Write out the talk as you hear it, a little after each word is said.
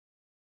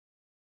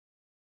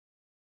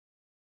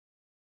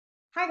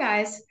Hi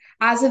guys.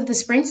 As of the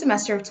spring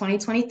semester of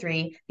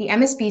 2023, the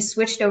MSB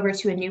switched over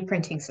to a new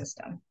printing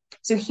system.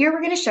 So here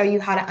we're going to show you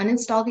how to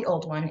uninstall the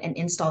old one and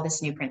install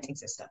this new printing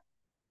system.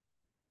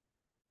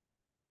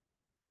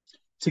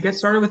 To get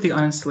started with the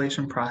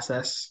uninstallation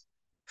process,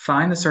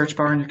 find the search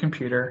bar on your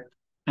computer,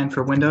 and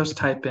for Windows,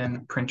 type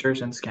in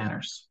printers and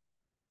scanners.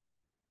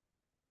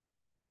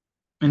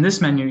 In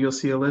this menu, you'll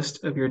see a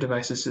list of your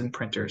devices and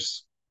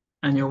printers,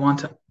 and you'll want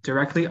to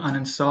directly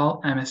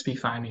uninstall MSB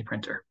Find Me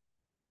printer.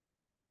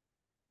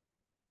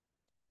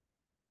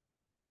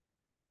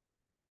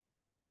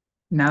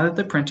 Now that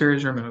the printer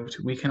is removed,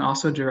 we can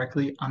also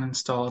directly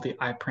uninstall the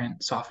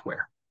iPrint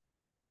software.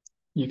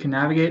 You can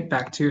navigate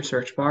back to your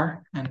search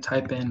bar and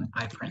type in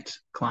iPrint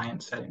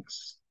client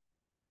settings.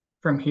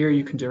 From here,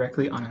 you can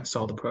directly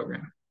uninstall the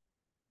program.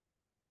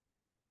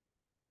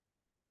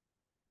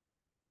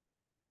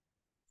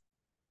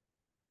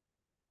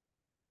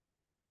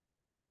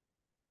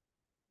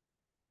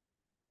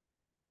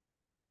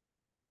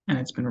 And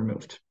it's been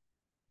removed.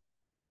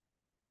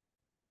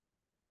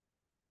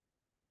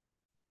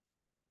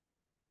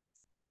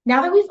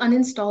 Now that we've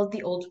uninstalled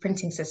the old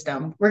printing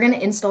system, we're going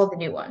to install the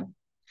new one.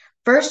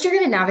 First, you're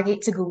going to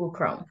navigate to Google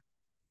Chrome.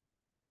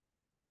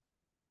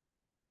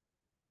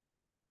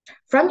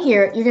 From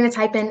here, you're going to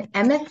type in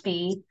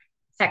MSB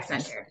Tech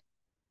Center.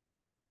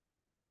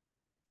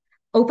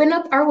 Open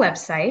up our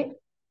website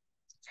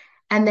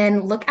and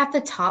then look at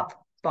the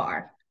top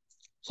bar.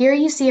 Here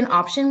you see an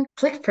option,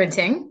 click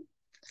printing.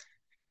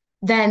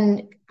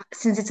 Then,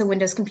 since it's a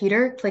Windows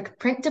computer, click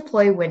Print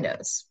Deploy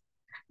Windows.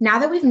 Now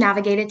that we've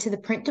navigated to the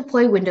Print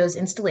Deploy Windows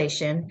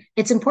installation,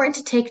 it's important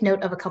to take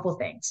note of a couple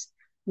things.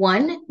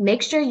 One,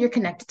 make sure you're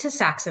connected to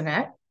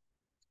Saxonet.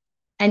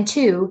 And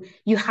two,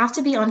 you have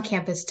to be on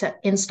campus to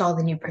install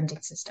the new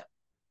printing system.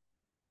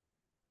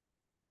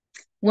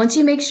 Once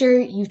you make sure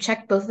you've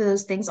checked both of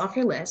those things off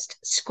your list,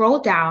 scroll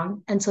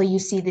down until you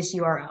see this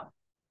URL.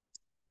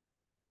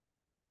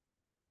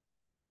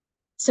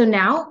 So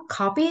now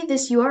copy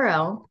this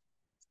URL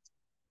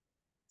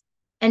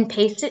and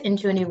paste it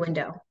into a new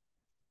window.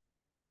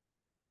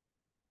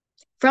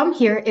 From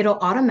here, it'll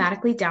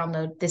automatically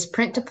download this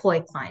Print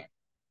Deploy client.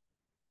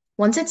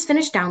 Once it's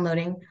finished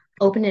downloading,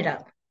 open it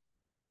up.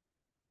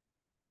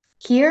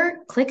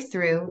 Here, click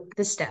through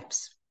the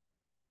steps.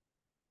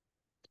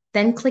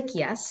 Then click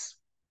Yes.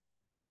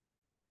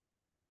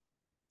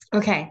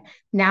 Okay,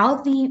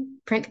 now the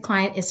print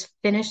client is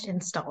finished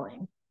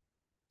installing.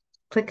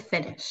 Click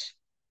Finish.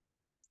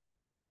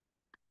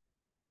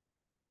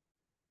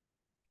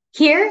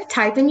 Here,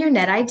 type in your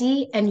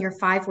NetID and your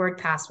 5-word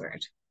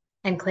password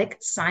and click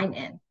Sign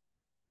In.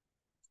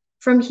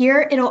 From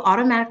here, it'll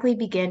automatically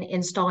begin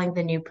installing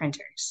the new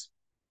printers.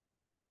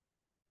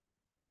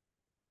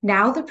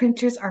 Now the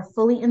printers are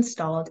fully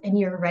installed and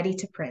you're ready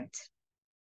to print.